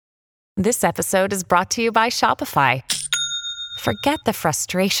This episode is brought to you by Shopify. Forget the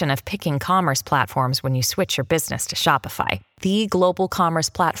frustration of picking commerce platforms when you switch your business to Shopify, the global commerce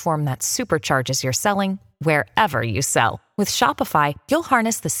platform that supercharges your selling wherever you sell. With Shopify, you'll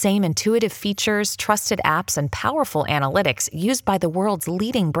harness the same intuitive features, trusted apps, and powerful analytics used by the world's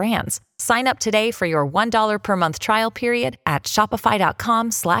leading brands. Sign up today for your $1 per month trial period at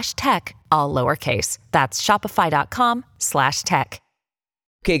shopify.com/tech, all lowercase. That's shopify.com/tech.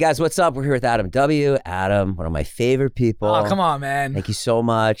 Okay, guys, what's up? We're here with Adam W. Adam, one of my favorite people. Oh, come on, man. Thank you so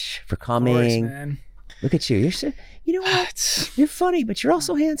much for coming. Of course, man. Look at you. You're so, you know what? You're funny, but you're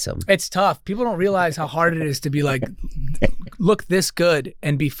also handsome. It's tough. People don't realize how hard it is to be like, look this good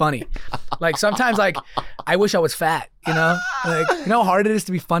and be funny. Like sometimes, like I wish I was fat. You know, like you know how hard it is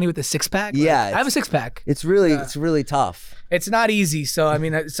to be funny with a six pack. Like, Yeah, I have a six pack. It's really tough. It's not easy. So I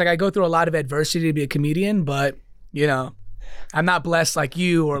mean, it's like I go through a lot of adversity to be a comedian, but you know. I'm not blessed like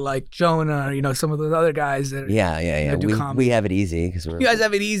you or like Jonah or, you know, some of those other guys that do comedy. We have it easy because you guys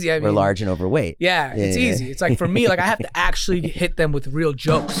have it easy. I mean, we're large and overweight. Yeah, it's easy. It's like for me, like I have to actually hit them with real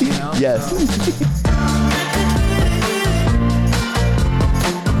jokes, you know? Yes. So.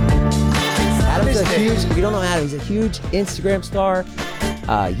 Adam's a huge, if you don't know Adam, he's a huge Instagram star,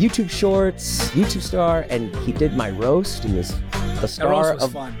 YouTube Shorts, YouTube star, and he did my roast. He was the star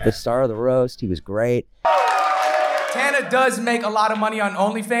of the roast. He was great. Tana does make a lot of money on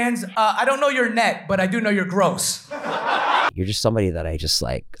OnlyFans. I don't know your net, but I do know your gross. You're just somebody that I just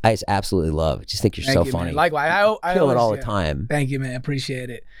absolutely love. I just think you're so funny. Man. Likewise, I kill it all the time. Thank you, man. Appreciate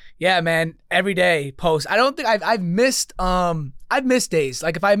it. Yeah, man. Every day post. I don't think I've missed days.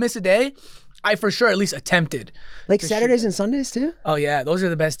 Like if I miss a day, I for sure at least attempted. Like Saturdays and Sundays too? Oh yeah, those are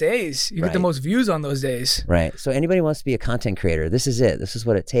the best days. You get the most views on those days. Right. So anybody wants to be a content creator, this is it. This is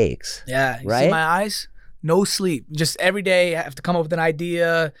what it takes. Yeah. You right? See my eyes? No sleep. Just every day I have to come up with an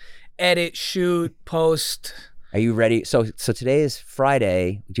idea, edit, shoot, post. Are you ready? So today is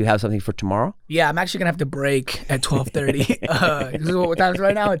Friday. Do you have something for tomorrow? Yeah, I'm actually gonna have to break at 12:30. What time is it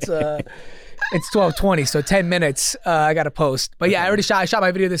right now? It's 12:20, so 10 minutes. I gotta post. But yeah, I shot my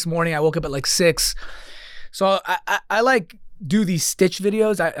video this morning. I woke up at like 6. So I like do these Stitch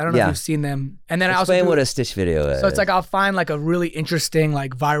videos. I don't know if you've seen them. And then Explain what a Stitch video is. So it's like I'll find like a really interesting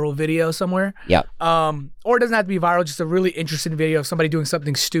like viral video somewhere. Yeah. Or it doesn't have to be viral, just a really interesting video of somebody doing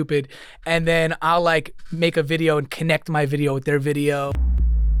something stupid. And then I'll like make a video and connect my video with their video.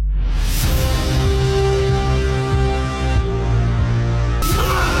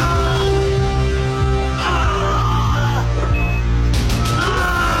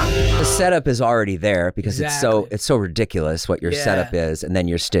 The setup is already there because it's so ridiculous what your setup is, and then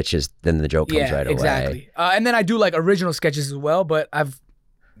your stitch is, then the joke comes right away. Exactly. And then I do like original sketches as well, but I've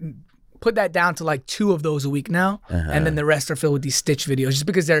put that down to like 2 of those a week now, and then the rest are filled with these Stitch videos, just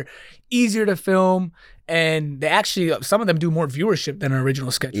because they're easier to film, and they actually, some of them do more viewership than an original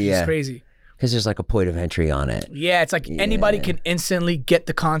sketch. It's crazy. Because there's like a point of entry on it. Yeah, it's like anybody can instantly get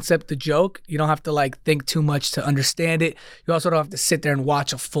the concept, the joke. You don't have to like think too much to understand it. You also don't have to sit there and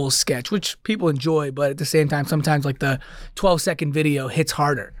watch a full sketch, which people enjoy, but at the same time, sometimes like the 12-second video hits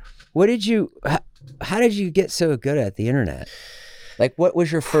harder. How did you get so good at the internet? Like what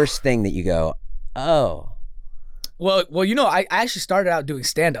was your first thing that you go, oh? Well, you know, I actually started out doing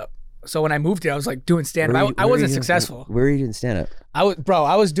stand-up. So when I moved here, I was like doing stand-up. I wasn't successful. Where were you doing stand-up?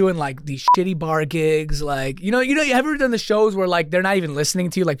 I was doing like these shitty bar gigs, like you ever done the shows where like they're not even listening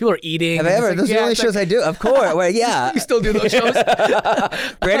to you, like people are eating. Have I ever? Those are the only shows I do. Of course, well, yeah. You still do those shows?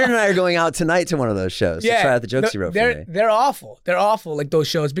 Brandon and I are going out tonight to one of those shows to try out the jokes you wrote for me. They're awful. They're awful, like those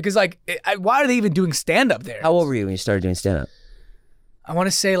shows, because like why are they even doing stand-up there? How old were you when you started doing stand-up? I want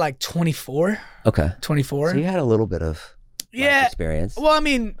to say like 24. Okay. 24. So you had a little bit of life experience. Well, I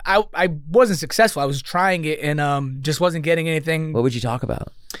mean, I wasn't successful. I was trying it and just wasn't getting anything. What would you talk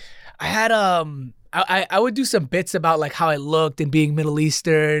about? I had I would do some bits about like how I looked and being Middle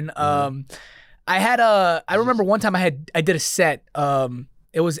Eastern. I remember one time I did a set.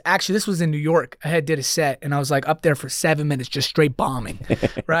 It was actually, this was in New York. I did a set and I was like up there for 7 minutes, just straight bombing,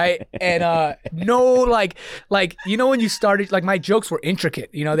 right? And no, like you know when you started, like my jokes were intricate.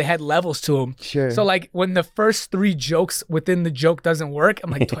 You know, they had levels to them. Sure. So like when the first 3 jokes within the joke doesn't work,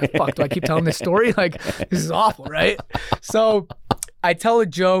 I'm like, do I keep telling this story? Like this is awful, right? So I tell a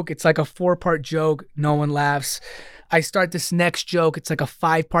joke. It's like a 4-part joke. No one laughs. I start this next joke. It's like a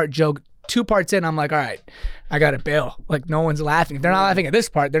 5-part joke. 2 parts in, I'm like, all right, I gotta bail. Like no one's laughing. If they're not laughing at this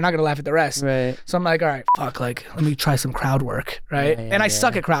part, they're not gonna laugh at the rest. Right. So I'm like, all right, fuck, like let me try some crowd work, right? And I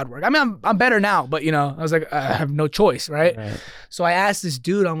suck at crowd work. I mean, I'm better now, but you know, I was like, I have no choice, right? So I asked this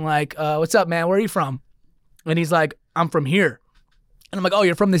dude, I'm like, what's up, man? Where are you from? And he's like, I'm from here. And I'm like, oh,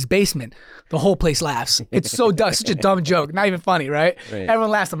 you're from this basement. The whole place laughs. It's so dumb, such a dumb joke, not even funny, right? Everyone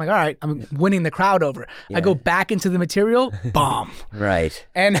laughs. I'm like, all right, I'm winning the crowd over. I go back into the material, bomb. Right.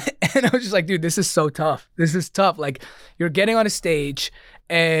 And I was just like, dude, this is so tough. This is tough. Like, you're getting on a stage,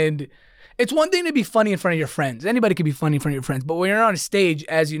 and it's one thing to be funny in front of your friends. Anybody can be funny in front of your friends, but when you're on a stage,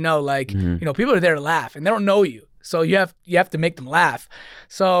 as you know, like, you know, people are there to laugh, and they don't know you, so you have to make them laugh.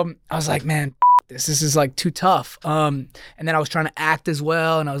 So I was like, man, this is like too tough. And then I was trying to act as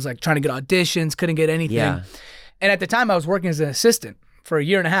well, and I was like trying to get auditions, couldn't get anything. Yeah. And at the time I was working as an assistant for a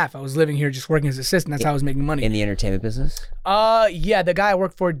year and a half. I was living here just working as an assistant. That's how I was making money. In the entertainment business? Yeah, the guy I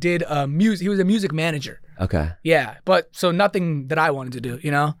worked for did music. He was a music manager. Okay. Yeah, but so nothing that I wanted to do,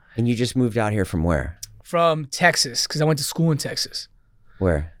 you know? And you just moved out here from where? From Texas, because I went to school in Texas.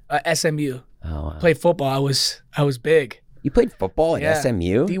 Where? SMU. Oh, wow. Played football. I was big. You played football at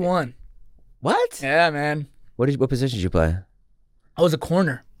SMU? D1. What? Yeah, man. What position did you play? I was a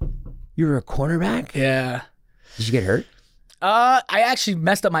corner. You were a cornerback? Yeah. Did you get hurt? I actually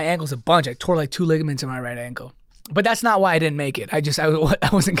messed up my ankles a bunch. I tore like 2 ligaments in my right ankle. But that's not why I didn't make it. I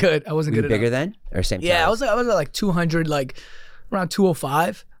wasn't good. I wasn't good enough. Bigger then? Or same size? Yeah, I was at like 200, like around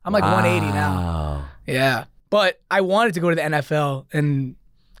 205. I'm like 180 now. Yeah. But I wanted to go to the NFL, and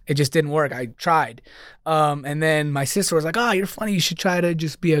it just didn't work. I tried. And then my sister was like, oh, you're funny. You should try to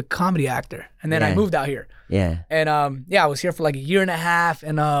just be a comedy actor. And then I moved out here. Yeah. And I was here for like a year and a half.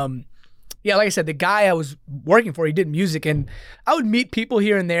 And like I said, the guy I was working for, he did music. And I would meet people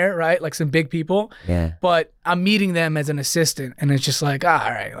here and there, right? Like some big people. Yeah. But I'm meeting them as an assistant. And it's just like, all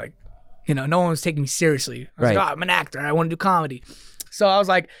right, like, you know, no one was taking me seriously. I was like, oh, I'm an actor. I want to do comedy. So I was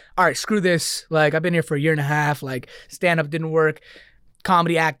like, all right, screw this. Like, I've been here for a year and a half. Like, stand-up didn't work.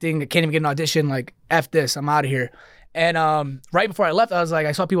 Comedy acting, I can't even get an audition. Like, F this, I'm out of here. And right before I left, I was like,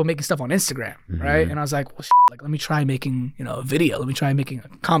 I saw people making stuff on Instagram, right? And I was like, well, like, let me try making, you know, a video. Let me try making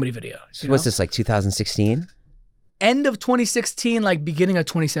a comedy video. So what's this, like 2016? End of 2016, like beginning of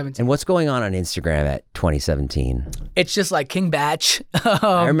 2017. And what's going on Instagram at 2017? It's just like King Batch.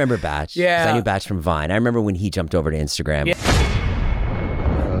 I remember Batch. Yeah. 'Cause I knew Batch from Vine. I remember when he jumped over to Instagram. Yeah.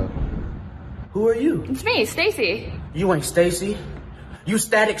 Who are you? It's me, Stacy. You ain't Stacy. You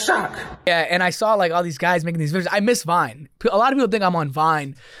Static Shock. Yeah, and I saw like all these guys making these videos. I miss Vine. A lot of people think I'm on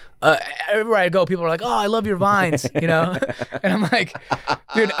Vine. Everywhere I go, people are like, oh, I love your Vines, you know? And I'm like,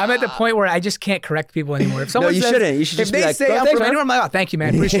 dude, I'm at the point where I just can't correct people anymore. If someone you says, shouldn't. You should just if be they like, say, "Go, oh, thanks, bro." man, I'm like, oh, thank you,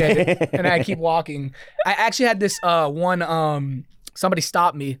 man, appreciate it. And I keep walking. I actually had this one, somebody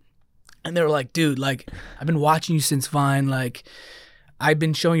stopped me, and they were like, dude, like, I've been watching you since Vine, like, I've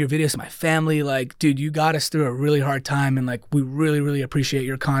been showing your videos to my family. Like, dude, you got us through a really hard time, and like, we really, really appreciate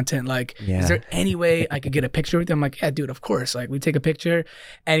your content. Like, is there any way I could get a picture with you? I'm like, yeah, dude, of course. Like, we take a picture,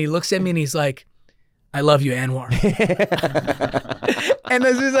 and he looks at me and he's like, I love you, Anwar. And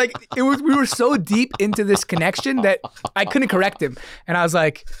this is like, we were so deep into this connection that I couldn't correct him. And I was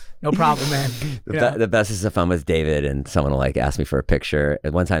like, no problem, man. The best is the fun with David, and someone will like ask me for a picture.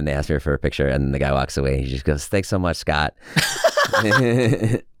 At one time they asked me for a picture, and then the guy walks away and he just goes, thanks so much, Scott.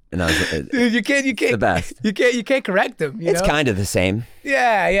 And I was like, dude, you can't the best. You can't correct him. It's kind of the same.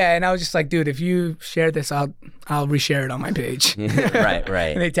 Yeah. And I was just like, dude, if you share this, I'll reshare it on my page. Right.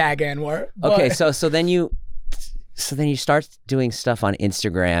 And they tag Anwar. Okay, so then you start doing stuff on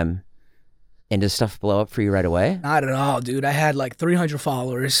Instagram, and does stuff blow up for you right away? Not at all, dude. I had like 300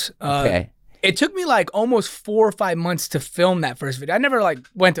 followers. Okay. It took me like almost 4 or 5 months to film that first video. I never like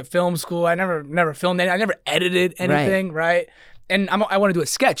went to film school. I never filmed anything. I never edited anything, right? And I want to do a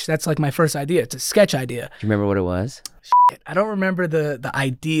sketch. That's like my first idea. It's a sketch idea. Do you remember what it was? I don't remember the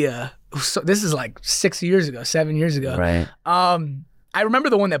idea. So this is like 7 years ago. Right. I remember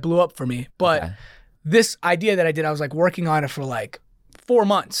the one that blew up for me, but this idea that I did, I was like working on it for like 4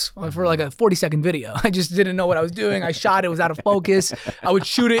 months for like a 40-second video. I just didn't know what I was doing. I shot it, was out of focus. I would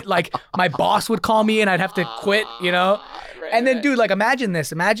shoot it, like my boss would call me and I'd have to quit, you know? And then, dude, like imagine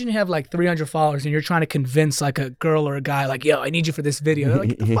this. Imagine you have like 300 followers and you're trying to convince like a girl or a guy like, yo, I need you for this video. They're like,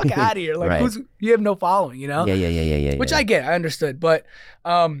 get the fuck out of here. Like, you have no following, you know? Yeah. Which I get, I understood. But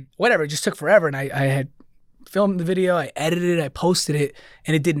whatever, it just took forever. And I had filmed the video, I edited it, I posted it,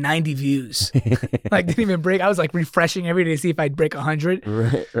 and it did 90 views. Like, didn't even break. I was like refreshing every day to see if I'd break 100.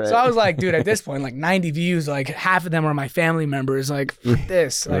 Right. So I was like, dude, at this point, like 90 views, like half of them are my family members. Like, fuck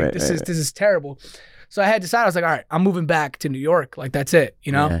this. Like, this is terrible. So I had decided, I was like, all right, I'm moving back to New York. Like, that's it,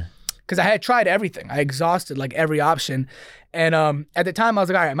 you know? Because I had tried everything. I exhausted like every option. And at the time, I was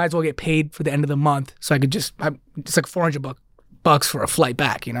like, all right, I might as well get paid for the end of the month. So I could it's like $400 bucks for a flight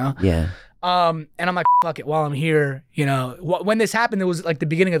back, you know? Yeah. And I'm like, fuck it, while I'm here, you know, when this happened, it was like the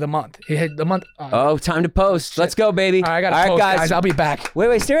beginning of the month. It had the month. Oh, time to post. Let's go, baby. All right, I gotta post, guys. I'll be back.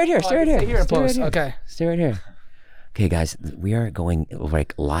 Wait, stay right here. Stay right here. Stay here and Stay right post. here. Okay. Stay right here. Okay, guys, we are going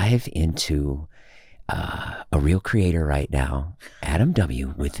like live into a real creator right now, Adam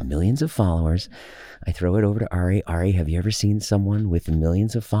W, with millions of followers. I throw it over to Ari. Ari, have you ever seen someone with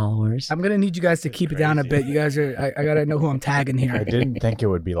millions of followers? I'm gonna need you guys to keep it down a bit. You guys are. I gotta know who I'm tagging here. I didn't think it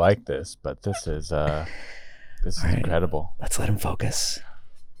would be like this, but this is incredible. Let's let him focus.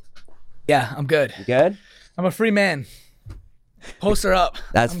 Yeah, I'm good. You good? I'm a free man. Poster up.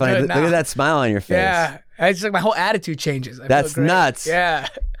 That's I'm funny. good Look now. at that smile on your face. Yeah, it's just like my whole attitude changes. I feel That's great. nuts. Yeah.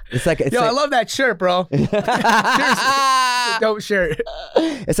 It's like Yo, I love that shirt, bro. Seriously, it's a dope shirt.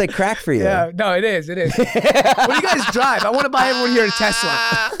 It's like crack for you. Yeah, no, it is. It is. What do you guys drive? I want to buy everyone here a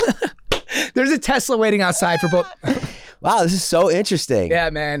Tesla. There's a Tesla waiting outside for both. Wow, this is so interesting. Yeah,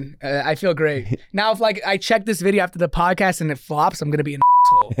 man. I feel great. Now, if like I check this video after the podcast and it flops, I'm gonna be an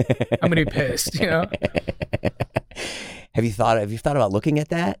asshole. I'm gonna be pissed. You know. Have you thought about looking at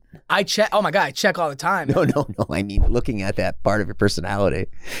that? I check. Oh my god, I check all the time. No. I mean, looking at that part of your personality.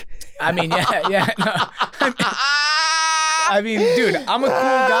 I mean, yeah. No. I mean, dude, I'm a cool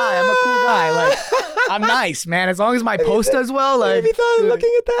guy. Like, I'm nice, man. As long as my post does well, like. Have you thought of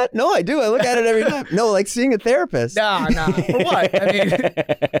looking at that? No, I do. I look at it every time. No, like seeing a therapist. Nah. For what?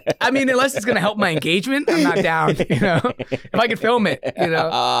 I mean, unless it's gonna help my engagement, I'm not down. You know, if I can film it, you know,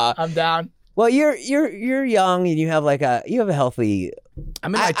 I'm down. Well, you're young and you have a healthy.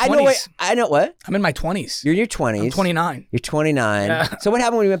 I'm in my 20s. I know what. I'm in my 20s. You're in your 20s. I'm 29. You're 29. Yeah. So what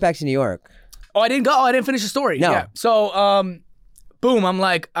happened when you went back to New York? Oh, I didn't go. I didn't finish the story. No. Yeah. So, boom. I'm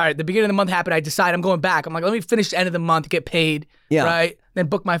like, all right. The beginning of the month happened. I decide I'm going back. I'm like, let me finish the end of the month, get paid. Yeah. Right. Then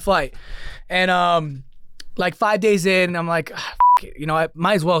book my flight. And like 5 days in, I'm like, it. You know, I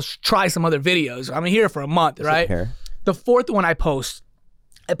might as well try some other videos. I'm here for a month, right? Here. The fourth one I post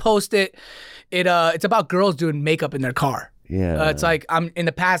it. It's about girls doing makeup in their car. Yeah. It's like I'm in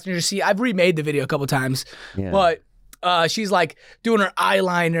the passenger seat. I've remade the video a couple times, Yeah. but she's like doing her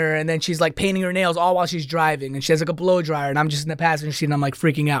eyeliner and then she's like painting her nails all while she's driving, and she has like a blow dryer, and I'm just in the passenger seat and I'm like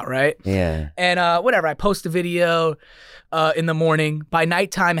freaking out, right? Yeah. And whatever, I post the video in the morning. By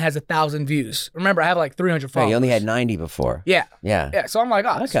nighttime, it has 1,000 views. Remember, I have like 300 Right, followers. you only had 90 before. Yeah. Yeah. So I'm like,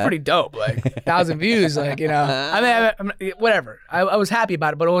 oh, it's Okay. pretty dope. Like 1,000 views, like, you know. I mean, whatever. I was happy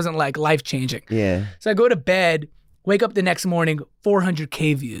about it, but it wasn't like life changing. Yeah. So I go to bed, wake up the next morning,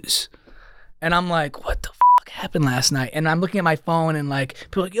 400K views. And I'm like, what the fuck happened last night? And I'm looking at my phone and like,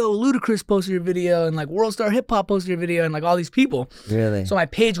 people are like, yo, Ludacris posted your video, and like World Star Hip Hop posted your video, and like all these people. Really? So my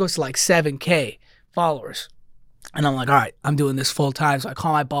page goes to like 7K followers. And I'm like, all right, I'm doing this full time. So I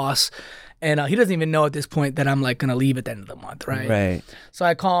call my boss, and he doesn't even know at this point that I'm like gonna leave at the end of the month, right? Right. So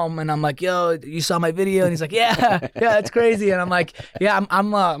I call him and I'm like, yo, you saw my video? And he's like, yeah, that's crazy. And I'm like, yeah,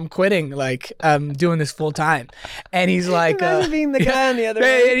 I'm quitting. Like, I'm doing this full time. And he's like, Imagine being the guy on the other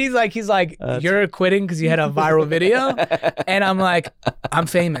and end. he's like, you're quitting because you had a viral video? And I'm like, I'm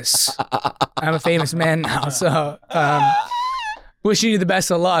famous. I'm a famous man now. So, wishing you the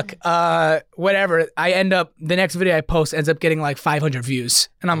best of luck. Whatever. I end up, the next video I post ends up getting like 500 views.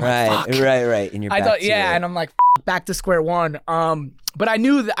 And I'm like, fuck. Right. And you're back to and I'm like, back to square one. But I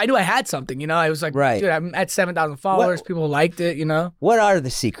knew I had something, you know. I was like, Right. dude, I'm at 7,000 followers. What- People liked it, you know. What are the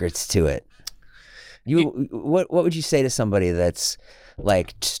secrets to it? What would you say to somebody that's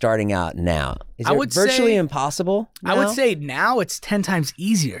like starting out now? Is I it would virtually say- impossible? I would say now it's 10 times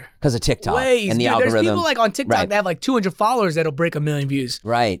easier. Because of TikTok Way and the easier. algorithm. There's people like on TikTok Right. that have like 200 followers that'll break 1 million views.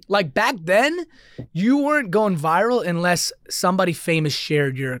 Right. Like back then, you weren't going viral unless somebody famous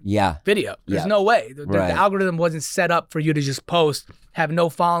shared your Yeah. video. There's Yeah. no way. The Right. algorithm wasn't set up for you to just post, have no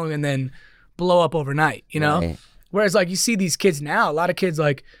following, and then blow up overnight, you know? Right. Whereas like you see these kids now, a lot of kids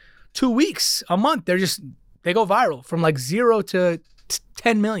like 2 weeks, a month, they go viral from like 0 to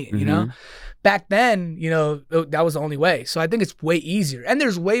 10 million, you know? Back then, you know, that was the only way. So I think it's way easier. And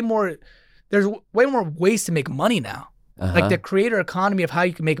there's way more ways to make money now. Like the creator economy of how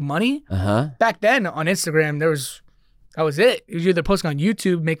you can make money. Back then on Instagram, that was it. It was either posting on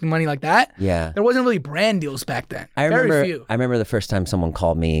YouTube, making money like that. Yeah. There wasn't really brand deals back then. I Very few. remember the first time someone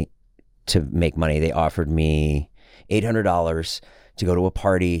called me to make money. They offered me $800 to go to a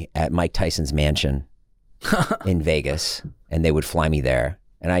party at Mike Tyson's mansion in Vegas, and they would fly me there.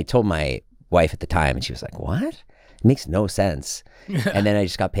 And I told my wife at the time, and she was like, "What? It makes no sense." And then I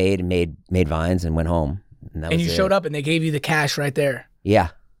just got paid and made vines and went home. And you showed up and they gave you the cash right there. Yeah.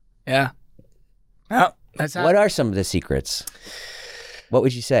 Yeah. Well, that's how. What are some of the secrets? What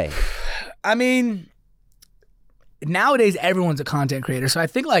would you say? I mean, nowadays everyone's a content creator. So I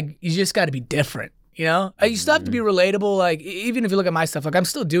think like you just got to be different. You know, you still have to be relatable. Like even if you look at my stuff, like I'm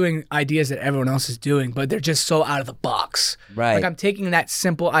still doing ideas that everyone else is doing, but they're just so out of the box. Right. Like I'm taking that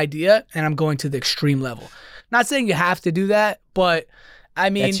simple idea and I'm going to the extreme level. Not saying you have to do that, but I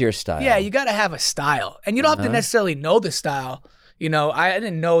mean, that's your style. Yeah, you got to have a style, and you don't have to necessarily know the style. You know, I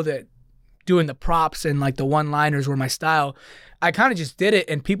didn't know that doing the props and like the one-liners were my style. I kind of just did it,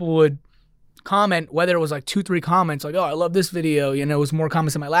 and people would comment, whether it was like 2-3 comments like, oh, I love this video, you know, it was more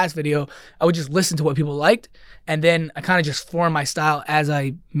comments than my last video. I would just listen to what people liked, and then I kind of just formed my style as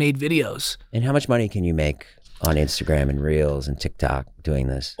I made videos. And how much money can you make on Instagram and Reels and TikTok doing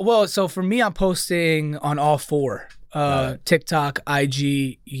this? Well, so for me, I'm posting on all 4. TikTok,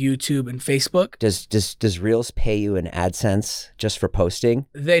 IG, YouTube, and Facebook. Does Reels pay you in AdSense just for posting?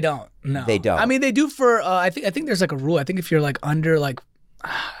 They don't. No, they don't. I mean, they do for. I think there's like a rule. I think if you're like under like,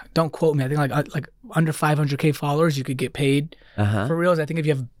 don't quote me. I think like under 500K followers, you could get paid for Reels. I think if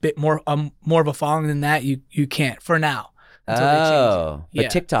you have a bit more of a following than that, you can't for now. Until they change it.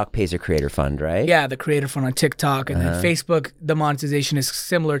 But TikTok pays a creator fund, right? Yeah, the creator fund on TikTok, and then Facebook, the monetization is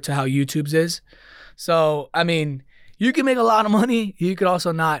similar to how YouTube's is. So I mean, you can make a lot of money. You could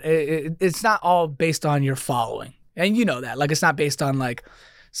also not. It's not all based on your following. And you know that. Like, it's not based on, like,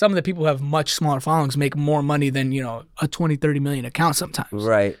 some of the people who have much smaller followings make more money than, you know, a 20, 30 million account sometimes.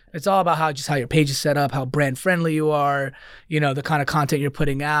 Right. It's all about how your page is set up, how brand friendly you are, you know, the kind of content you're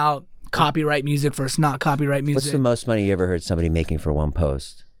putting out, copyright music versus not copyright music. What's the most money you ever heard somebody making for one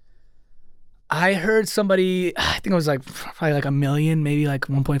post? I heard somebody, I think it was like probably like $1 million, maybe like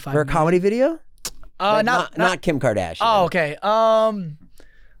 1.5 For a comedy video? Like not Kim Kardashian. Oh, okay.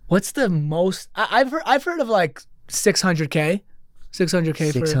 What's the most? I've heard of like 600K.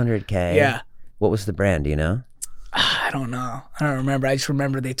 600K. 600K. Yeah. What was the brand? Do you know? I don't know. I don't remember. I just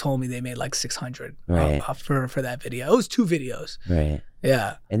remember they told me they made like 600 right. for that video. It was 2 videos. Right.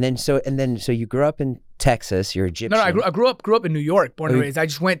 Yeah. And then so you grew up in Texas. You're Egyptian. No, I grew up in New York, born and raised. I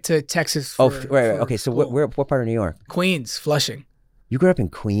just went to Texas. Right. Okay. So what part of New York? Queens, Flushing. You grew up in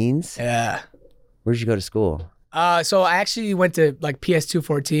Queens? Yeah. Where did you go to school? So I actually went to like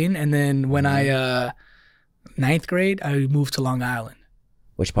PS214, and then when I 9th grade, I moved to Long Island.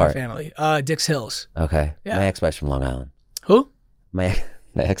 Which part? My family. Dix Hills. Okay. Yeah. My ex-wife's from Long Island. Who? My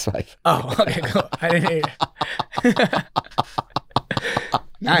ex-wife. Oh, okay, cool. I didn't hear you.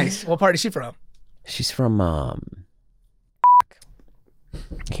 Nice. What part is she from? She's from I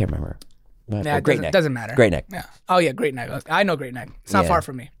can't remember. Nah, Great Neck. Doesn't matter. Great Neck. Yeah. Oh yeah, Great Neck. I know Great Neck. It's not far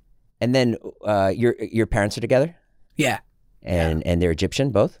from me. And then your parents are together? Yeah. And they're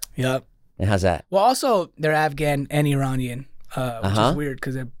Egyptian both? Yep. And how's that? Well, also they're Afghan and Iranian, which is weird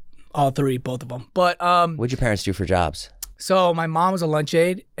because they're all 3, both of them. But what'd your parents do for jobs? So my mom was a lunch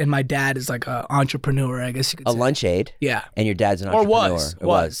aide, and my dad is like an entrepreneur, I guess you could say. A lunch aide? Yeah. And your dad's an entrepreneur?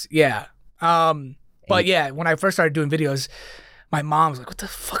 Was. Yeah. But yeah, when I first started doing videos, my mom was like, "What the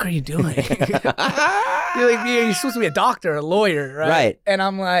fuck are you doing? You're supposed to be a doctor, a lawyer, right?" Right. And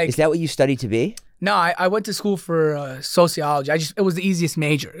I'm like, "Is that what you studied to be?" No, I went to school for sociology. It was the easiest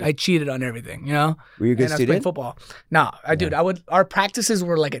major. I cheated on everything, you know. Were you a good and I was student? playing football. No, dude, our practices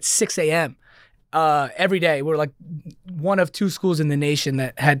were like at 6 a.m. Every day. We're like one of 2 schools in the nation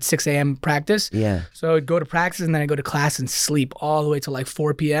that had 6 a.m. practice. Yeah. So I'd go to practice, and then I'd go to class and sleep all the way till like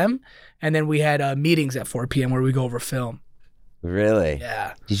 4 p.m. And then we had meetings at 4 p.m. where we go over film. Really?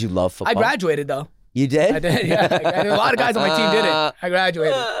 Yeah. Did you love football? I graduated though. You did? I did, yeah. A lot of guys on my team did it. I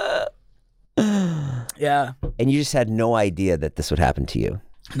graduated. Yeah. And you just had no idea that this would happen to you?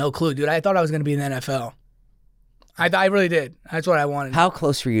 No clue, dude. I thought I was going to be in the NFL. I really did. That's what I wanted. How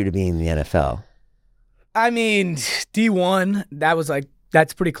close were you to being in the NFL? I mean, D1,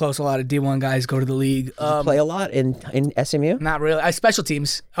 that's pretty close. A lot of D1 guys go to the league. Did you play a lot in SMU? Not really. Special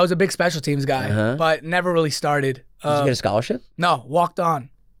teams. I was a big special teams guy, but never really started. Did you get a scholarship? No, walked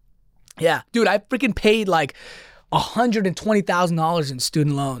on. Yeah. Dude, I freaking paid like $120,000 in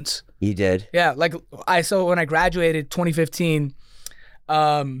student loans. You did? Yeah. Like so when I graduated 2015,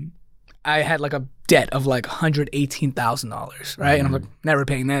 I had like a debt of like $118,000, right? And I'm like, never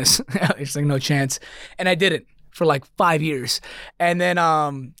paying this. It's like no chance. And I did it for like 5 years. And then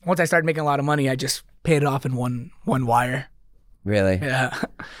once I started making a lot of money, I just paid it off in one wire. Really? Yeah.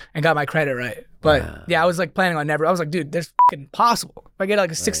 And got my credit right. But yeah, I was like planning on never. I was like, dude, this is fucking impossible. If I get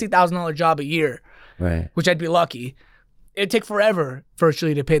like a $60,000 job a year, right, which I'd be lucky, it'd take forever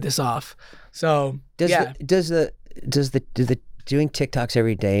virtually to pay this off. So does the doing TikToks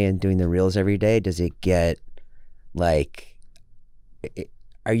every day and doing the Reels every day, does it get like,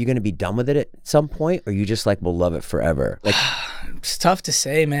 are you going to be done with it at some point, or you just like will love it forever? Like It's tough to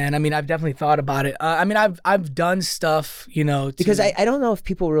say, man. I mean, I've definitely thought about it. I mean, I've done stuff, you know. Because I don't know if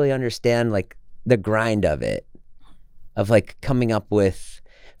people really understand like the grind of it, of like coming up with,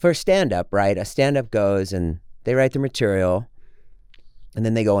 for stand-up, right? A stand-up goes and they write their material and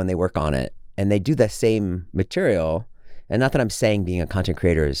then they go and they work on it and they do the same material. And not that I'm saying being a content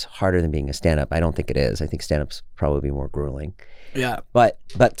creator is harder than being a stand-up. I don't think it is. I think stand-up's probably more grueling. Yeah. But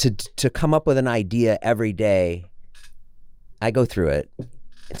to come up with an idea every day, I go through it.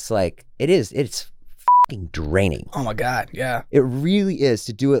 It's like, it's fucking draining. Oh my God, yeah. It really is,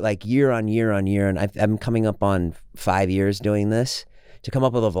 to do it like year on year on year. And I'm coming up on 5 years doing this, to come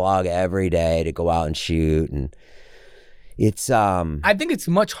up with a vlog every day, to go out and shoot. And it's, I think it's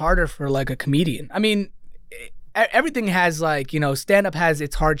much harder for like a comedian. I mean, everything has like, you know, stand-up has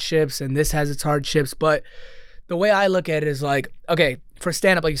its hardships and this has its hardships. But the way I look at it is like, okay, for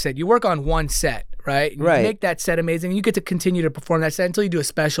stand-up, like you said, you work on one set. Right? You make that set amazing. You get to continue to perform that set until you do a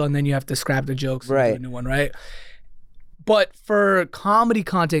special and then you have to scrap the jokes and do a new one, right? But for comedy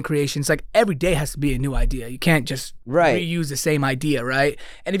content creation, it's like every day has to be a new idea. You can't just reuse the same idea, right?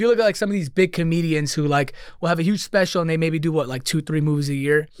 And if you look at like some of these big comedians who like will have a huge special and they maybe do what, like 2-3 movies a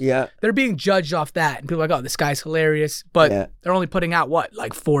year? Yeah. They're being judged off that. And people are like, oh, this guy's hilarious. But they're only putting out what,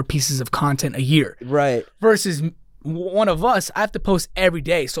 like 4 pieces of content a year. Right. Versus one of us, I have to post every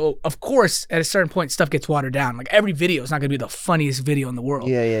day. So of course, at a certain point, stuff gets watered down. Like every video is not gonna be the funniest video in the world.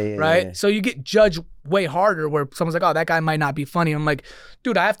 Yeah. Right? Yeah. So you get judged way harder where someone's like, oh, that guy might not be funny. I'm like,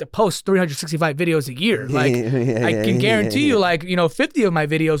 dude, I have to post 365 videos a year. Like I can guarantee you, like, you know, 50 of my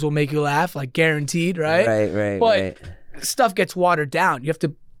videos will make you laugh, like guaranteed, right? Right. But stuff gets watered down. You have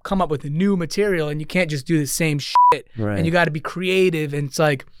to come up with new material and you can't just do the same shit. Right. And you gotta be creative, and it's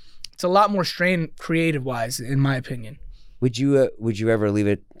like, it's a lot more strain creative-wise, in my opinion. Would you ever leave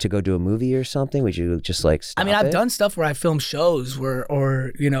it to go do a movie or something? Would you just like stop I've done stuff where I filmed shows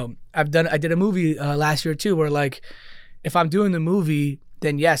or you know, I did a movie last year too, where like, if I'm doing the movie,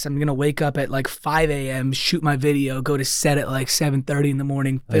 then yes, I'm gonna wake up at like 5 a.m., shoot my video, go to set at like 7:30 in the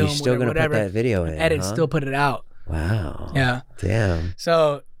morning, film, you're still gonna put that video in, edit, still put it out. Wow. Yeah. Damn.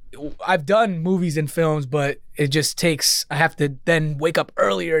 So I've done movies and films, but it just takes, I have to then wake up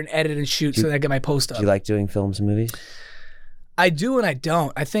earlier and edit and shoot so that I get my post up. Do you like doing films and movies? I do and I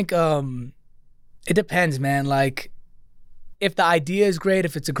don't. I think it depends, man. Like, if the idea is great,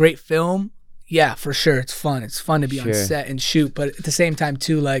 if it's a great film, yeah, for sure, it's fun. It's fun to be on set and shoot. But at the same time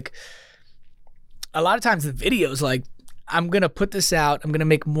too, like, a lot of times the videos, like, I'm going to put this out. I'm going to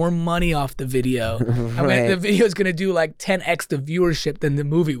make more money off the video. The video is going to do like 10x the viewership than the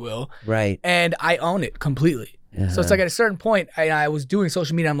movie will. Right. And I own it completely. So it's like at a certain point, I was doing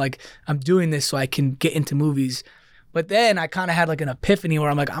social media. I'm like, I'm doing this so I can get into movies. But then I kind of had like an epiphany where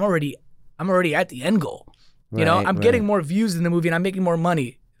I'm like, I'm already at the end goal. You know, I'm getting more views in the movie and I'm making more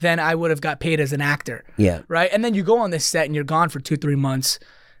money than I would have got paid as an actor. Yeah. Right. And then you go on this set and you're gone for 2-3 months,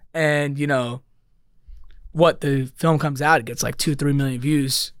 and you know, what, the film comes out, it gets like 2-3 million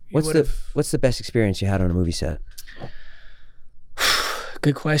views. What's the best experience you had on a movie set?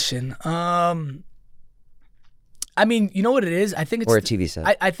 Good question. I mean, you know what it is? I think it's, or a TV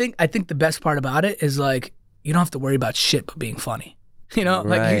set. I think the best part about it is like, you don't have to worry about shit but being funny. You know,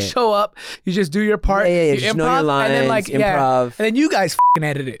 like you show up, you just do your part, you just improv, know your lines, and then like improv. and then you guys fucking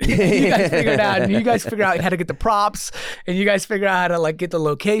edit it. You guys figure it out, and you guys figure out how to get the props, and you guys figure out how to like get the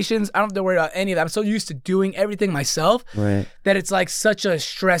locations. I don't have to worry about any of that. I'm so used to doing everything myself that it's like such a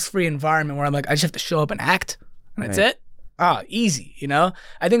stress-free environment where I'm like, I just have to show up and act, and that's it. Easy, you know?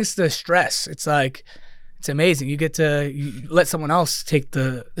 I think it's the stress. It's like, it's amazing. You get to let someone else take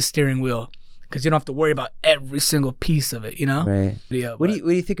the steering wheel, because you don't have to worry about every single piece of it, you know? Right. Yeah, what do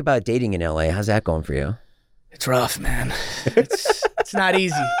you think about dating in LA? How's that going for you? It's rough, man. It's not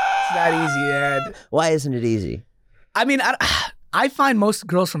easy. It's not easy, man. Why isn't it easy? I mean, I find most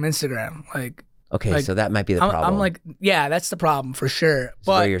girls from Instagram, like. Okay, like, so that might be the problem. I'm like, yeah, that's the problem for sure.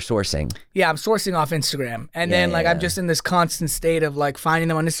 But where you're sourcing. Yeah, I'm sourcing off Instagram. And then like I'm just in this constant state of like finding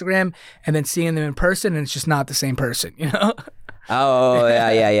them on Instagram and then seeing them in person, and it's just not the same person, you know? Oh,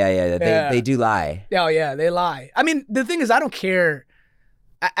 yeah. They do lie. Oh, yeah, they lie. I mean, the thing is, I don't care.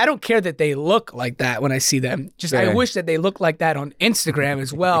 I don't care that they look like that when I see them. Just I wish that they look like that on Instagram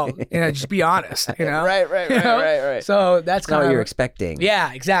as well. You know, just be honest, you know? Right. So that's kind of what you're expecting.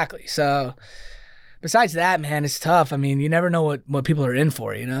 Yeah, exactly. So besides that, man, it's tough. I mean, you never know what people are in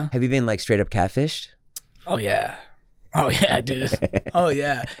for, you know? Have you been like straight up catfished? Oh, yeah. Oh, yeah, dude. Oh,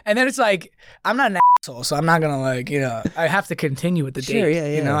 yeah. And then it's like, I'm not an asshole, so I'm not going to like, you know, I have to continue with the date. Sure, yeah.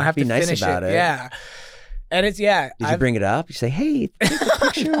 You know, I have to nice finish about it. Yeah. And it's Did you bring it up? You say, hey,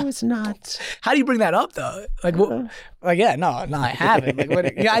 the picture was not. How do you bring that up though? Like, yeah, no, I haven't.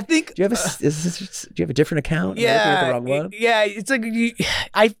 Like, yeah, I think. Do you have a different account? Am I looking at the wrong one? Yeah, it's like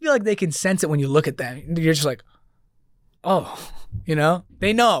I feel like they can sense it when you look at them. You're just like, oh, you know,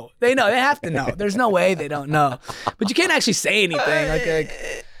 they know, they have to know. There's no way they don't know, but you can't actually say anything. Like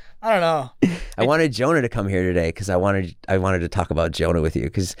I don't know. I wanted Jonah to come here today because I wanted to talk about Jonah with you,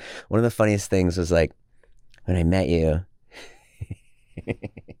 because one of the funniest things was like when I met you,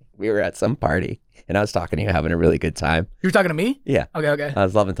 we were at some party and I was talking to you, having a really good time. You were talking to me? Yeah. Okay. I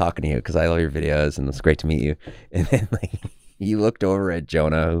was loving talking to you because I love your videos and it's great to meet you. And then like you looked over at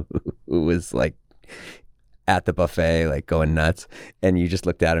Jonah, who was like at the buffet, like going nuts, and you just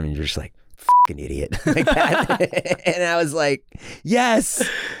looked at him and you're just like, fucking idiot, like that. And I was like, yes.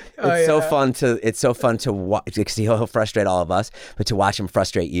 It's so fun to watch, because he'll frustrate all of us, but to watch him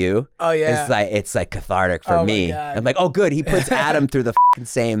frustrate you, it's like cathartic for me. I'm like, oh good, he puts Adam through the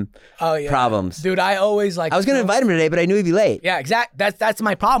same problems. Dude, I always like. I was gonna invite him today, but I knew he'd be late. Yeah, exactly. That's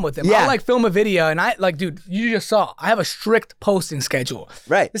my problem with him. Yeah. I like film a video, and I like, dude, you just saw. I have a strict posting schedule.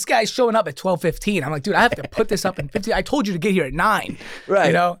 Right. This guy's showing up at 12:15. I'm like, dude, I have to put this up in 15. I told you to get here at 9. Right.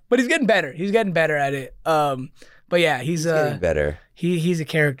 You know, but he's getting better. He's getting better at it. But yeah, he's getting better. He's a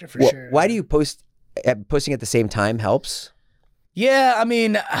character for sure. Why do you post? Posting at the same time helps. Yeah, I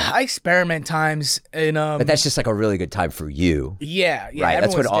mean, I experiment times, and but that's just like a really good time for you. Yeah. Right.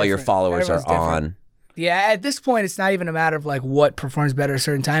 That's when all your followers are different. on. Yeah, at this point, it's not even a matter of like what performs better at a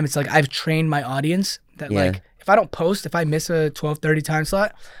certain time. It's like I've trained my audience that like if I don't post, if I miss a 12:30 time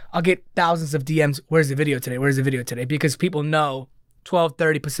slot, I'll get thousands of DMs. Where's the video today? Where's the video today? Because people know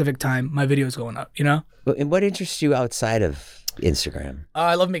 12:30 Pacific time, my video is going up. You know. And what interests you outside of Instagram?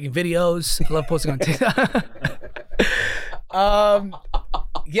 I love making videos. I love posting on TikTok.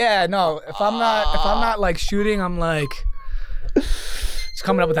 Yeah, no. If I'm not like shooting, I'm like just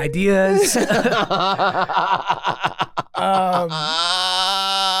coming up with ideas.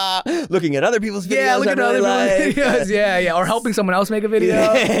 Looking at other people's videos. Yeah, looking at other people's videos. Yeah, or helping someone else make a video.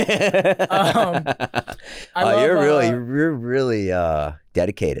 You're really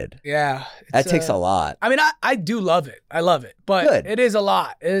dedicated. Yeah, that takes a lot. I mean, I do love it. I love it, but Good. It is a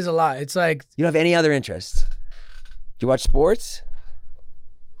lot. It is a lot. It's like, you don't have any other interests. Do you watch sports?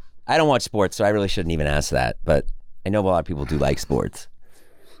 I don't watch sports, so I really shouldn't even ask that. But I know a lot of people do like sports.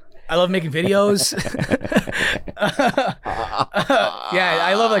 I love making videos. Yeah,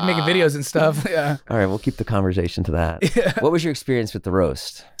 I love like making videos and stuff. Yeah. All right, we'll keep the conversation to that. Yeah. What was your experience with the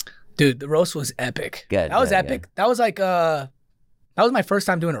roast? Dude, the roast was epic. Good. That was epic. That was like that was my first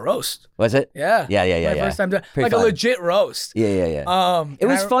time doing a roast. Was it? Yeah. Yeah. My first time doing Pretty like fun. a legit roast. Yeah. It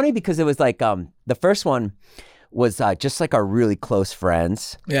was funny because it was like the first one was just like our really close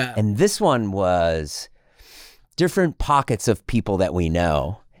friends. Yeah. And this one was different pockets of people that we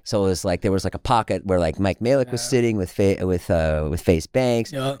know. So it was like there was like a pocket where like Mike Malik was sitting with Face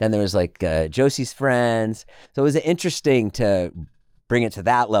Banks. Yeah. Then there was like Josie's friends. So it was interesting to bring it to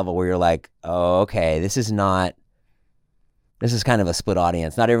that level where you're like, oh, okay, this is kind of a split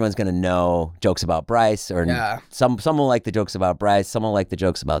audience. Not everyone's gonna know jokes about Bryce, or some will like the jokes about Bryce, some will like the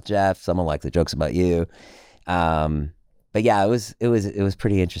jokes about Jeff, some will like the jokes about you. But yeah, it was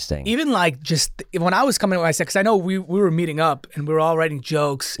pretty interesting. Even like just when I was coming to my set, because I know we were meeting up and we were all writing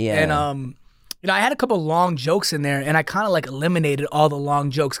jokes. Yeah. And you know, I had a couple long jokes in there, and I kind of like eliminated all the long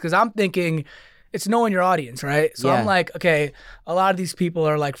jokes because I'm thinking it's knowing your audience, right? So I'm like, okay, a lot of these people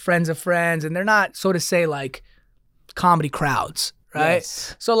are like friends of friends, and they're not, so to say, like comedy crowds, right?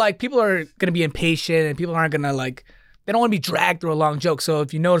 Yes. So like people are gonna be impatient, and people aren't gonna like, they don't want to be dragged through a long joke. So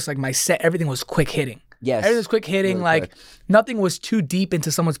if you notice, like my set, everything was quick hitting. Yes. Everything was quick hitting. Really like quick. Nothing was too deep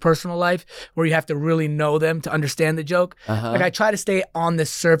into someone's personal life where you have to really know them to understand the joke. Like I try to stay on the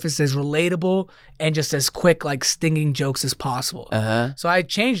surface as relatable and just as quick, like stinging jokes as possible. So I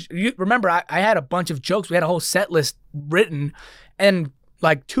changed. Remember, I had a bunch of jokes. We had a whole set list written, and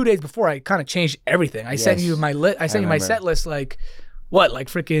like 2 days before, I kind of changed everything. I sent you my my set list like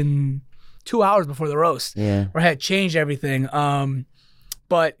freaking 2 hours before the roast. Yeah. Where I had changed everything.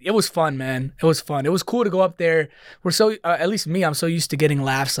 But it was fun, man. It was fun. It was cool to go up there. We're so, at least me, I'm so used to getting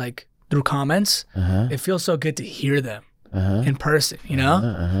laughs like through comments. It feels so good to hear them in person, you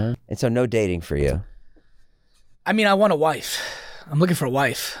know? And so no dating for you? I mean, I want a wife. I'm looking for a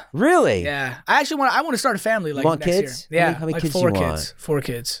wife. Really? Yeah. I actually want to start a family like want next kids? year. Yeah. How many like kids 4 do you kids. want? 4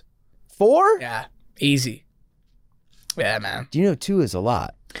 kids. 4? Yeah. Easy. Yeah, man. Do you know 2 is a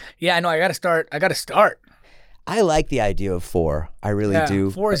lot? Yeah, I know. I got to start. I like the idea of 4. I really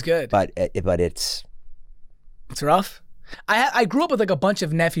do. 4 is good. But it's rough. I grew up with like a bunch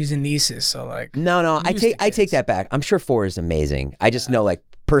of nephews and nieces, so like. No, I used to take kids. that back. I'm sure 4 is amazing. I just know like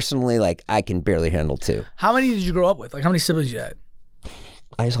personally, like I can barely handle 2. How many did you grow up with? Like how many siblings you had?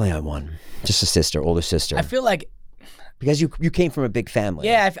 I just only had 1, just a sister, older sister. I feel like. Because you came from a big family.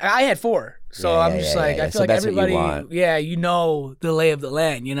 Yeah, I had 4, so Yeah, I'm yeah, just yeah, like yeah. I feel So like that's what you everybody. want. Yeah, you know the lay of the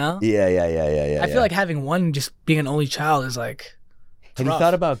land, you know. Yeah. I feel like having one, just being an only child, is like. Have you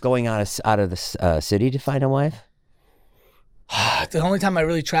thought about going out of the city to find a wife? The only time I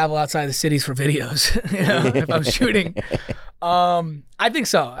really travel outside the cities for videos, you know, if I'm shooting. I think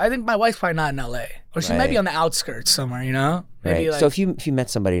so. I think my wife's probably not in LA, or she might be Right. on the outskirts somewhere, you know. Maybe Right. like, So if you met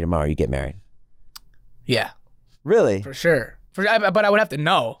somebody tomorrow, you get married. yeah, Really? for sure. But I would have to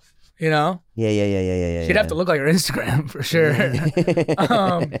know, you know. Yeah. She'd have to look like her Instagram for sure.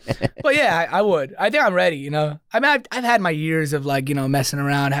 But yeah, I would. I think I'm ready, you know. I mean, I've had my years of like, you know, messing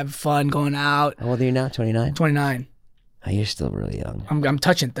around, having fun, going out. How old are you now? 29? 29. Oh, you're still really young. I'm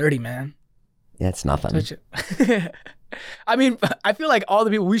touching 30, man. That's nothing. Touch it. I mean, I feel like all the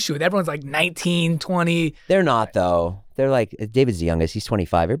people we shoot with, everyone's like 19, 20. They're not though. They're like David's the youngest. He's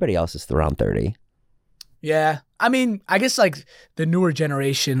 25. Everybody else is around 30. Yeah. I mean, I guess like the newer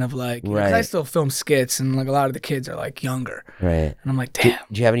generation of like, you know, 'cause I Right. still film skits and like a lot of the kids are like younger. Right. And I'm like, damn.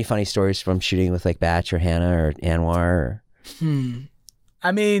 Do you have any funny stories from shooting with like Batch or Hannah or Anwar? Or...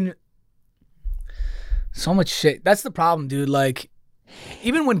 I mean, so much shit. That's the problem, dude. Like,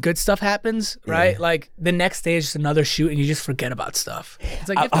 even when good stuff happens, right? Like the next day is just another shoot, and you just forget about stuff. It's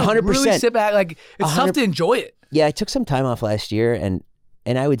like you have to 100%. really sit back. Like it's tough to enjoy it. Yeah, I took some time off last year, and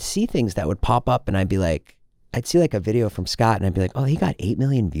I would see things that would pop up, and I'd be like, I'd see like a video from Scott, and I'd be like, oh, he got 8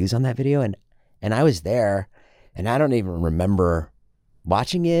 million views on that video, and I was there, and I don't even remember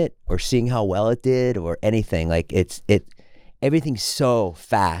watching it or seeing how well it did or anything. Like everything's so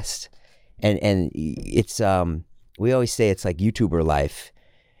fast, and it's we always say it's like YouTuber life.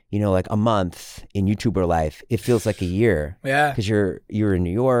 You know, like a month in YouTuber life, it feels like a year. Yeah. Because you're in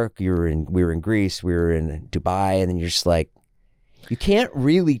New York, we were in Greece, we were in Dubai, and then you're just like, you can't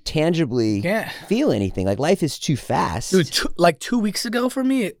really tangibly feel anything. Like life is too fast. Dude, like 2 weeks ago for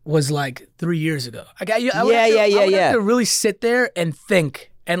me, it was like 3 years ago. I would have to really sit there and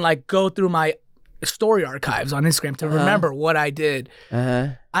think and like go through my story archives on Instagram to remember what I did.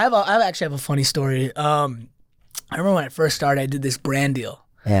 I actually have a funny story. I remember when I first started, I did this brand deal.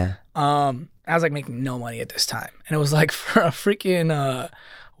 Yeah. I was like making no money at this time, and it was like for a freaking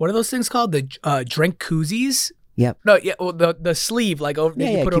what are those things called? The drink koozies. Yep. No, yeah, well, the sleeve like over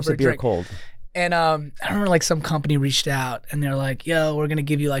that you put it keeps over the beer drink. cold. And I remember like some company reached out and they're like, "Yo, we're gonna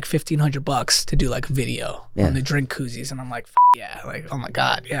give you like $1,500 to do like a video on the drink koozies." And I'm like, "Yeah!" Like, oh my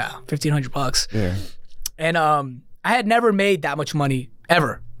god, yeah, $1,500. Yeah. And I had never made that much money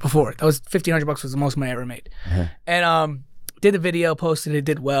ever before. That was $1,500 was the most money I ever made. And did the video, posted it,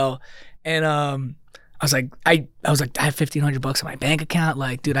 did well, and I was like, I have $1,500 in my bank account.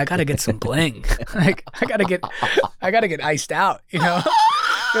 Like, dude, I gotta get some bling. Like, I gotta get iced out. You know,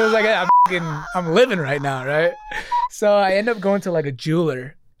 it was like I'm living right now, right? So I end up going to like a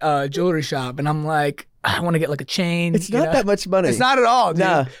jewelry shop, and I'm like, I want to get like a chain. It's not that much money. It's not at all, dude.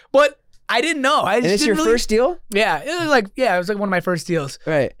 No. But I didn't know. And it's your first deal? Yeah, it was like one of my first deals.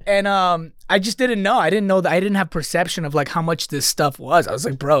 Right. And I just didn't know. I didn't know that. I didn't have perception of like how much this stuff was. I was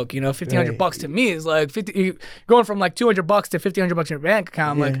like broke, you know. $1,500 to me is like going from like $200 to $1,500 in your bank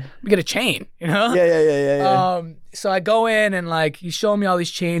account. I'm like, we get a chain, you know. Yeah. So I go in and like he's showing me all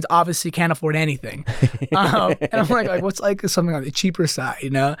these chains. Obviously can't afford anything. And I'm like what's like something on the cheaper side, you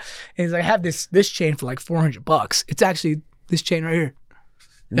know? And he's like, I have this chain for like $400. It's actually this chain right here.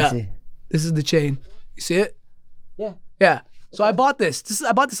 Let me see. This is the chain. You see it? Yeah. Yeah. So I bought this.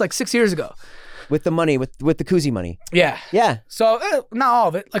 I bought this like 6 years ago. With the money, with the koozie money. Yeah. Yeah. So not all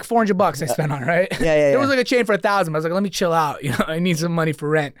of it, like $400 I spent on it, right? Yeah. It was like a chain for $1,000. I was like, let me chill out. You know, I need some money for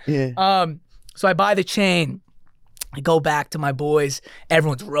rent. Yeah. So I buy the chain. I go back to my boys.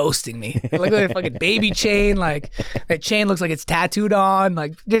 Everyone's roasting me. Look at that fucking baby chain. Like that chain looks like it's tattooed on.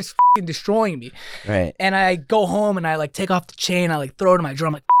 Like just fucking destroying me. Right. And I go home and I like take off the chain. I like throw it in my drawer.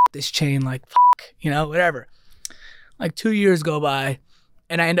 I'm like, this chain, like, you know, whatever. Like 2 years go by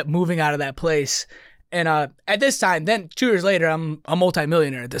and I end up moving out of that place. And at this time, then 2 years later, I'm a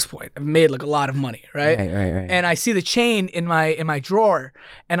multimillionaire at this point. I've made like a lot of money, right? Right. And I see the chain in my drawer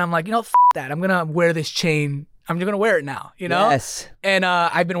and I'm like, you know, that. I'm going to wear this chain. I'm just going to wear it now, you know? Yes. And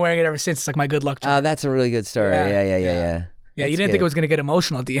I've been wearing it ever since. It's like my good luck charm. Oh, that's a really good story. Yeah. Yeah, you didn't think it was going to get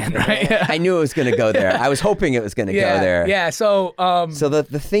emotional at the end, right? I knew it was going to go there. I was hoping it was going to go there. Yeah, so... so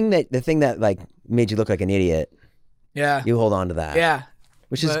the thing that like made you look like an idiot, yeah. you hold on to that. Yeah.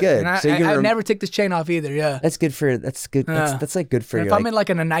 which is good. And So I never take this chain off either. Yeah. That's good. That's like good for And you. if I'm in like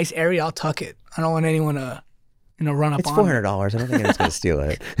in a nice area, I'll tuck it. I don't want anyone to, run up it's on me. $400. I don't think anyone's gonna steal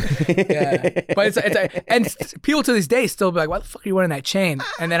it. Yeah, but and people to this day still be like, "Why the fuck are you wearing that chain?"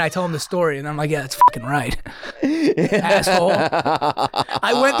 And then I tell them the story, and I'm like, "Yeah, that's fucking right, asshole.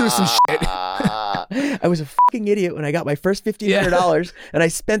 I went through some shit. I was a fucking idiot when I got my first $1,500, and I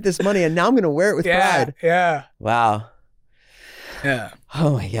spent this money, and now I'm gonna wear it with pride." Yeah, Wow. yeah,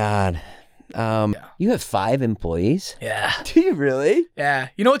 Oh my god. You have 5 employees? yeah, Do you really? yeah.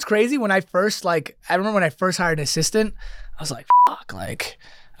 You know what's crazy? When I first I remember when I first hired an assistant, I was like, "Fuck!" Like,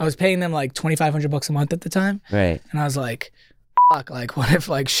 I was paying them like $2,500 a month at the time, Right. and I was like, "Fuck!" Like, what if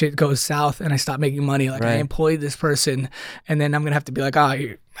like shit goes south and I stop making money? Like, I Right. employed this person, and then I'm gonna have to be like, "Oh,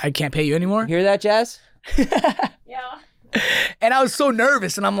 I can't pay you anymore." Hear that, Jazz? And I was so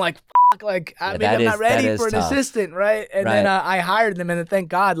nervous, and I'm like, "Fuck!" Like, Yeah, maybe I'm not that ready is for an tough. assistant, right? And Right. then I hired them, and then thank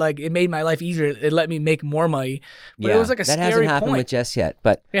God, like, it made my life easier. It let me make more money, but it was like a that scary hasn't happened point. with Jess yet,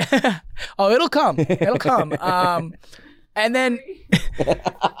 but Oh, it'll come. It'll come. And then,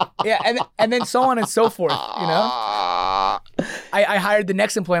 yeah, and then so on and so forth. I hired the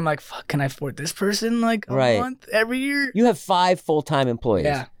next employee. I'm like, fuck, can I afford this person like a Right. month every year? you have 5 full-time employees.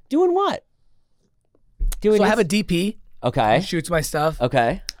 Yeah. Doing what? Doing So I this- have a DP who Okay. shoots my stuff.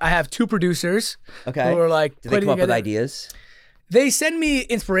 Okay. I have 2 producers Okay. who are like Do they putting come up with together- ideas? They send me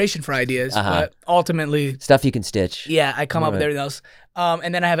inspiration for ideas, Uh-huh. but ultimately, Stuff you can stitch. yeah, I come up with Right. everything else.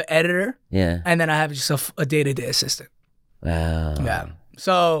 And then I have an editor, Yeah. and then I have just a day-to-day assistant. Wow. Yeah.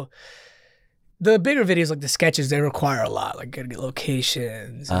 So the bigger videos, like the sketches, they require a lot. Like, you gotta get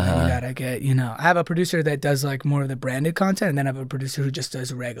locations, and then you gotta get, I have a producer that does like more of the branded content, and then I have a producer who just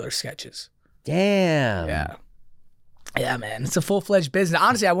does regular sketches. Damn. Yeah. Yeah, man. It's a full-fledged business.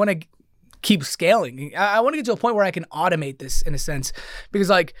 Honestly, I want to keep scaling. I want to get to a point where I can automate this in a sense, because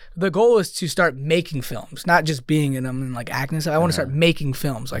like the goal is to start making films, not just being in them and like acting. So I want to start making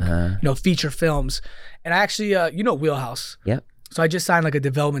films, like feature films. And I actually, Wheelhouse. Yep. So I just signed like a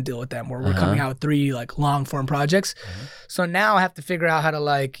development deal with them where we're coming out with 3 like long form projects. So now I have to figure out how to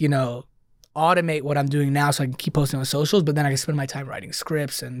like automate what I'm doing now so I can keep posting on socials, but then I can spend my time writing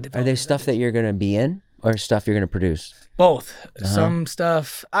scripts and Are developing there stuff that you're gonna be in, or stuff you're gonna produce? both. Some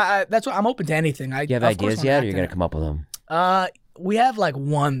stuff. That's what I'm open to anything. Do you have ideas yet, or you're gonna come up with them? We have like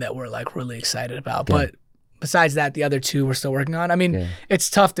one that we're like really excited about, but besides that, the other 2 we're still working on. I mean, it's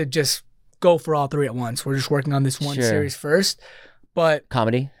tough to just go for all 3 at once. We're just working on this one Sure. series first, but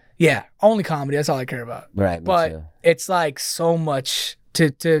Comedy? yeah, only comedy. That's all I care about. Right. Me But too. it's like so much to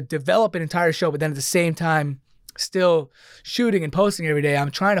develop an entire show, but then at the same time, still shooting and posting every day.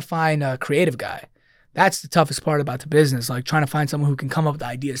 I'm trying to find a creative guy. That's the toughest part about the business, like trying to find someone who can come up with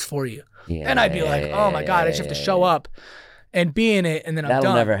ideas for you. Yeah, And I'd be like, oh my God, I just have to show up and be in it, and then I'm That'll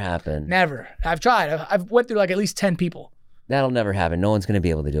done. never happen. Never. I've tried. I've went through like at least 10 people. That'll never happen. No one's gonna be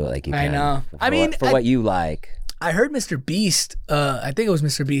able to do it like you I can. know. For I mean, for what you like. I heard Mr. Beast. I think it was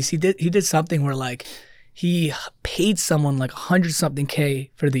Mr. Beast. He did something where like he paid someone like 100-something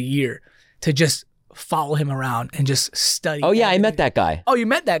K for the year to just follow him around and just study. Oh yeah, I everything. met that guy. Oh, you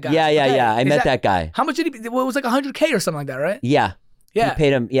met that guy? Yeah. Okay. I Is met that guy. How much did he? Well, it was like 100K or something like that, right? Yeah. Yeah. He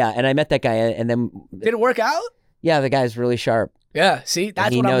paid him. Yeah, and I met that guy, and then Did it work out? yeah, the guy's really sharp. Yeah. See, that's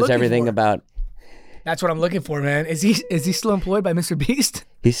he what I'm knows looking everything for. about. That's what I'm looking for, man. Is he still employed by Mr. Beast?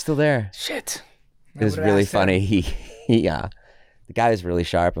 He's still there. Shit. It was really funny. The guy was really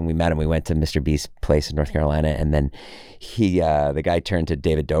sharp, and we met him. We went to Mr. Beast's place in North Carolina, and then the guy turned to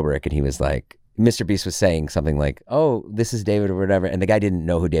David Dobrik, and he was like, Mr. Beast was saying something like, "Oh, this is David," or whatever, and the guy didn't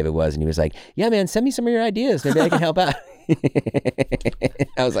know who David was, and he was like, "Yeah, man, send me some of your ideas. Maybe I can help out."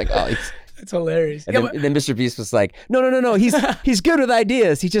 I was like, "Oh." That's hilarious. And Yeah, then, and then Mr. Beast was like, "No, he's good with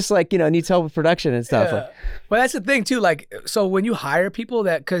ideas. He just like needs help with production and stuff." Yeah. Well, that's the thing too. Like, so when you hire people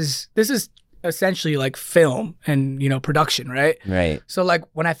because this is essentially like film and production, right? Right. So like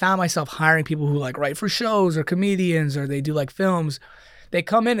when I found myself hiring people who like write for shows or comedians or they do like films, they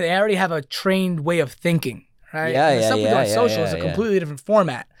come in and they already have a trained way of thinking, right? Yeah, And the yeah, stuff we do yeah, on yeah, social yeah, is a yeah. completely different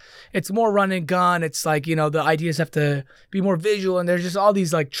format. It's more run and gun. It's like, the ideas have to be more visual, and there's just all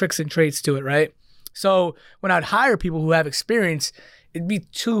these like tricks and traits to it, right? So when I'd hire people who have experience, it'd be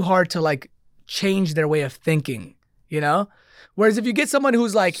too hard to like change their way of thinking, Whereas if you get someone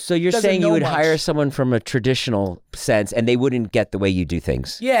who's like, So you're doesn't saying you know would much- hire someone from a traditional sense, and they wouldn't get the way you do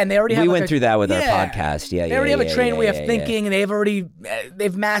things. Yeah, and they already have We like went through that with our yeah. podcast. Yeah, They already have a trained way of yeah. thinking, and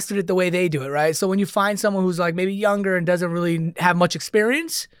they've mastered it the way they do it, right? So when you find someone who's like maybe younger and doesn't really have much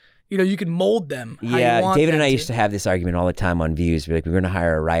experience, you can mold them. How you Yeah, want David them and I used to have this argument all the time on Views. We're like, we're going to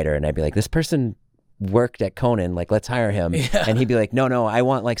hire a writer, and I'd be like, this person worked at Conan, like let's hire him. Yeah. And he'd be like, no, I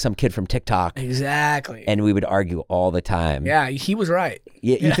want like some kid from TikTok. Exactly. And we would argue all the time. Yeah, he was right.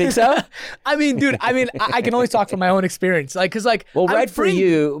 You think so? I mean, dude, I can only talk from my own experience. Like, cause like, well, right for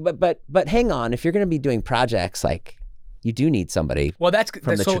you, but hang on, if you're going to be doing projects, like you do need somebody from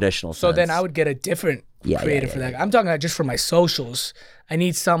the traditional sense. So then I would get a different creator for that. I'm talking about just for my socials. I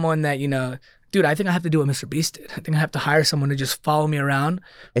need someone that, dude, I think I have to do what Mr. Beast did. I think I have to hire someone to just follow me around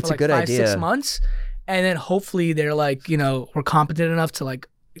for like a good 5-6 idea. months. And then hopefully they're like, we're competent enough to like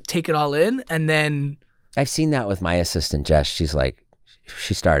take it all in. And then I've seen that with my assistant, Jess. She's like,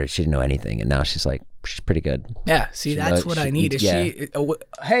 she didn't know anything. And now she's pretty good. Yeah. See, that's what I need. Hey,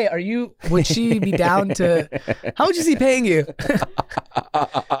 would she be down to, how much is he paying you?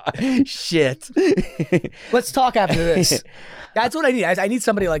 Shit. Let's talk after this. That's what I need. I need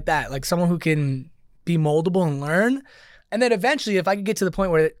somebody like that, like someone who can be moldable and learn. And then eventually, if I can get to the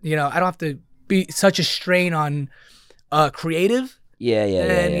point where, I don't have to be such a strain on creative.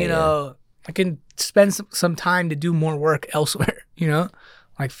 Yeah. I can spend some time to do more work elsewhere,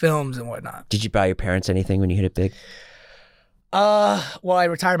 like films and whatnot. Did you buy your parents anything when you hit it big? Well, I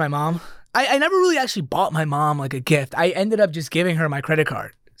retired my mom. I never really actually bought my mom like a gift. I ended up just giving her my credit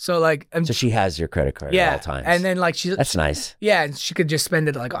card. So like, so she has your credit card at all times. And then like that's nice. Yeah, and she could just spend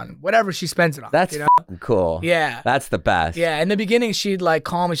it like on whatever she spends it on. That's cool. Yeah, that's the best. Yeah, in the beginning she'd like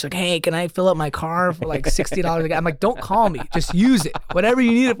call me. She's like, "Hey, can I fill up my car for like $60?" I'm like, "Don't call me. Just use it. Whatever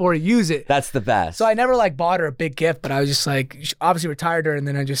you need it for, use it." That's the best. So I never like bought her a big gift, but I was just like, she obviously retired her, and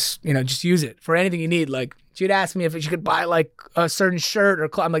then I just just use it for anything you need. Like she'd ask me if she could buy like a certain shirt or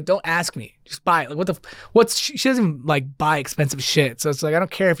clothes. I'm like, don't ask me. Just buy it. Like she doesn't even like buy expensive shit. So it's like, I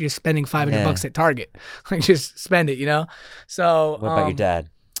don't care if you're spending $500 at Target. Like just spend it, So what about your dad?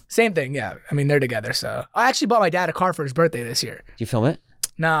 Same thing. Yeah. I mean, they're together. So I actually bought my dad a car for his birthday this year. Did you film it?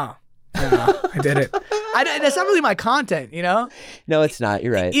 No, I didn't. That's not really my content, No, it's not.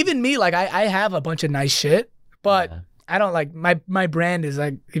 You're right. Even me, like I have a bunch of nice shit, but I don't like my brand is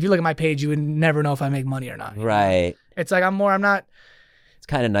like, if you look at my page, you would never know if I make money or not. Right. It's like I'm not. It's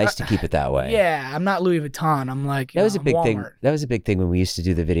kind of nice to keep it that way. Yeah, I'm not Louis Vuitton. I'm like that was a big Walmart. thing. That was a big thing when we used to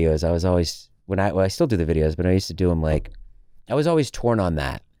do the videos. I was always I still do the videos, but I used to do them like I was always torn on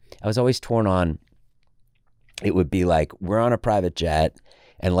that. I was always torn on. It would be like we're on a private jet,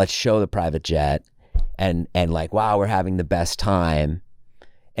 and let's show the private jet, and like wow, we're having the best time.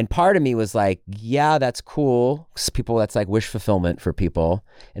 And part of me was like, yeah, that's cool. People, that's like wish fulfillment for people.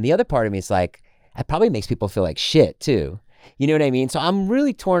 And the other part of me is like, it probably makes people feel like shit too. You know what I mean? So I'm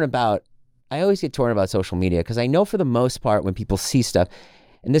really torn about, I always get torn about social media because I know for the most part when people see stuff,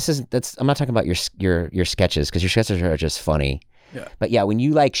 and I'm not talking about your sketches because your sketches are just funny. Yeah. But yeah, when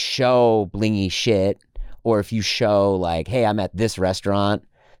you like show blingy shit, or if you show like, hey, I'm at this restaurant,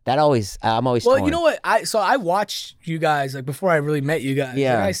 I'm always well, torn. You know what? I watched you guys like before I really met you guys.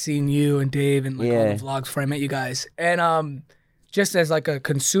 Yeah. Like, I seen you and Dave and like all the vlogs before I met you guys. And just as like a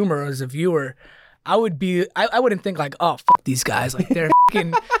consumer, as a viewer, I wouldn't think like, oh, fuck these guys. Like they're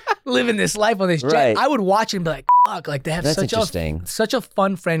fucking living this life on this jet. Right. I would watch and be like, fuck, like they have such a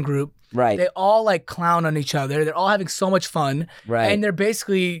fun friend group. Right. They all like clown on each other. They're all having so much fun. Right. And they're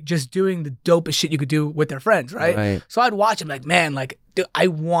basically just doing the dopest shit you could do with their friends, right? So I'd watch them like, man, like dude,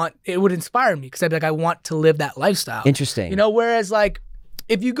 it would inspire me because I'd be like, I want to live that lifestyle. Interesting. Whereas like,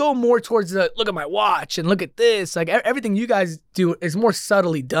 if you go more towards the look at my watch and look at this, like everything you guys do is more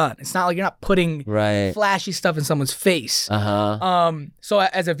subtly done. It's not like you're not putting flashy stuff in someone's face. So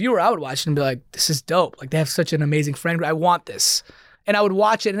as a viewer, I would watch it and be like, this is dope. Like they have such an amazing friend group. I want this. And I would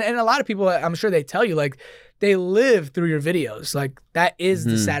watch it. And a lot of people, I'm sure they tell you, like they live through your videos. Like that is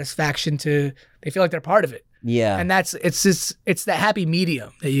the satisfaction they feel like they're part of it. Yeah. And it's that happy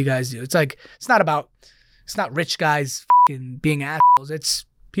medium that you guys do. It's like, it's not rich guys being assholes. It's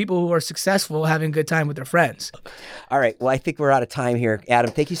people who are successful having a good time with their friends. All right. Well, I think we're out of time here.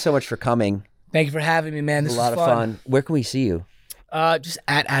 Adam, thank you so much for coming. Thank you for having me, man. This was a lot of fun. Where can we see you? Just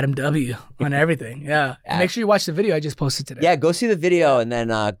at Adam W on everything. Yeah. And make sure you watch the video I just posted today. Yeah, go see the video and then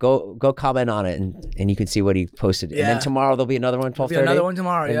go comment on it and you can see what he posted. Yeah. And then tomorrow there'll be another one, 12:30. Another one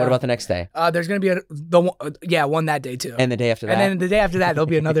tomorrow. And what about the next day? There's gonna be one that day too. And the day after that. And then the day after that there'll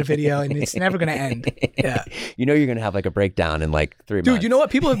be another video and it's never gonna end. Yeah. You're gonna have like a breakdown in like 3 months. Dude, you know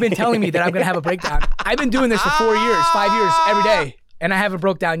what? People have been telling me that I'm gonna have a breakdown. I've been doing this for 5 years, every day, and I haven't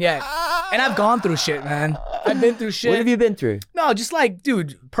broke down yet. And I've gone through shit, man. I've been through shit. What have you been through? No, just like,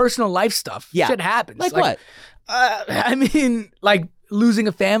 dude, personal life stuff. Yeah. Shit happens. Like what? I mean, like losing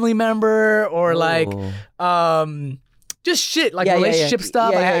a family member or like, just shit, like relationship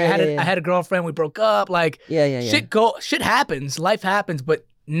stuff. I had a girlfriend, we broke up. Like, shit happens. Life happens, but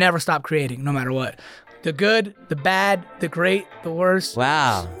never stop creating, no matter what. The good, the bad, the great, the worst.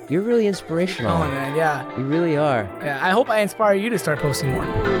 Wow, you're really inspirational. Oh man, yeah. You really are. Yeah, I hope I inspire you to start posting more.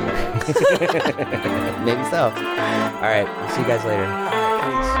 Maybe so. All right, we'll see you guys later.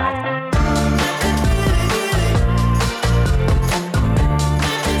 Bye.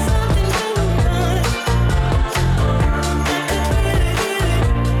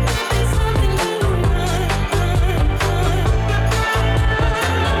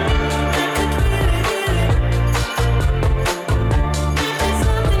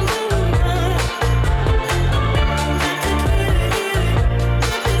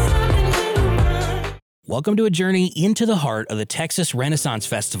 Welcome to a journey into the heart of the Texas Renaissance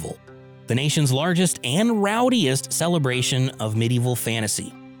Festival, the nation's largest and rowdiest celebration of medieval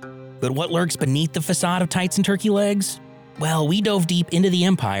fantasy. But what lurks beneath the facade of tights and turkey legs? Well, we dove deep into the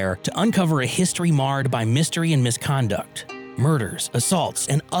empire to uncover a history marred by mystery and misconduct, murders, assaults,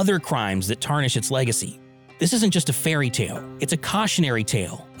 and other crimes that tarnish its legacy. This isn't just a fairy tale, it's a cautionary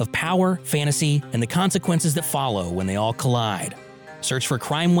tale of power, fantasy, and the consequences that follow when they all collide. Search for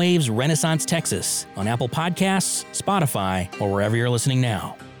Crime Waves Renaissance Texas on Apple Podcasts, Spotify, or wherever you're listening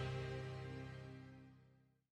now.